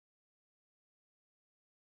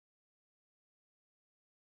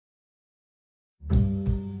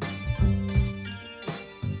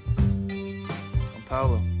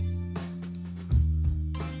Paolo.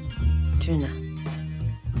 Djuna.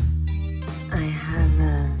 I have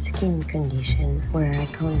a skin condition where I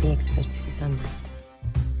can't be exposed to the sunlight.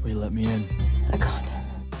 Will you let me in? I can't.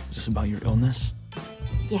 Is this about your illness?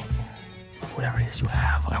 Yes. Whatever it is you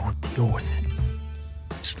have, I will deal with it.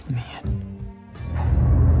 Just let me in.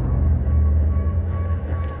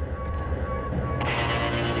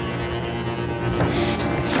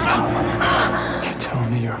 You're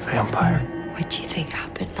telling me you're a vampire? What do you think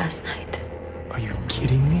happened last night? Are you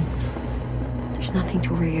kidding me? There's nothing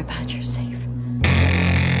to worry about. You're safe.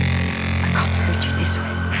 I can't hurt you this way.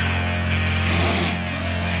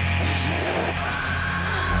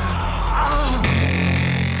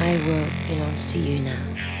 My world belongs to you now.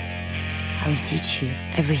 I will teach you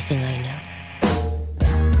everything I know.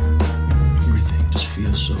 Everything just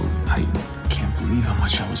feels so heightened. I can't believe how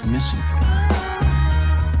much I was missing.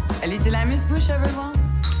 A little amuse-bouche, everyone?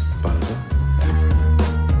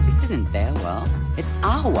 This isn't their world. It's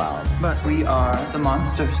our world. But we are the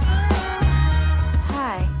monsters.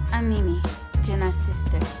 Hi, I'm Mimi, Jenna's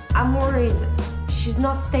sister. I'm worried. She's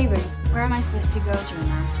not stable. Where am I supposed to go,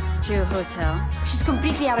 Djuna? To a hotel? She's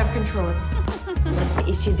completely out of control. What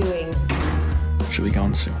is she doing? She'll be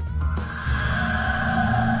gone soon.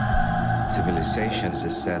 Civilization is a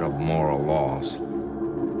set of moral laws.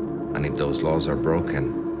 And if those laws are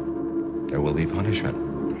broken, there will be punishment.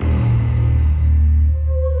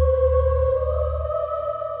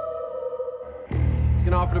 He's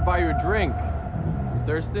gonna offer to buy you a drink. You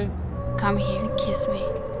thirsty? Come here and kiss me.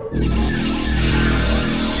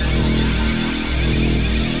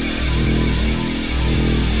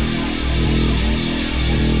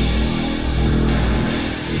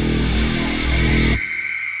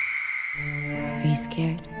 Are you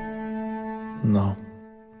scared? No.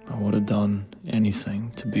 I would have done anything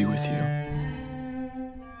to be with you.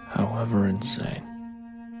 However insane.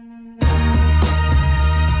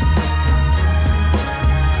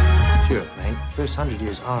 Sure, mate. First 100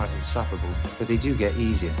 years are insufferable, but they do get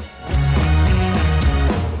easier.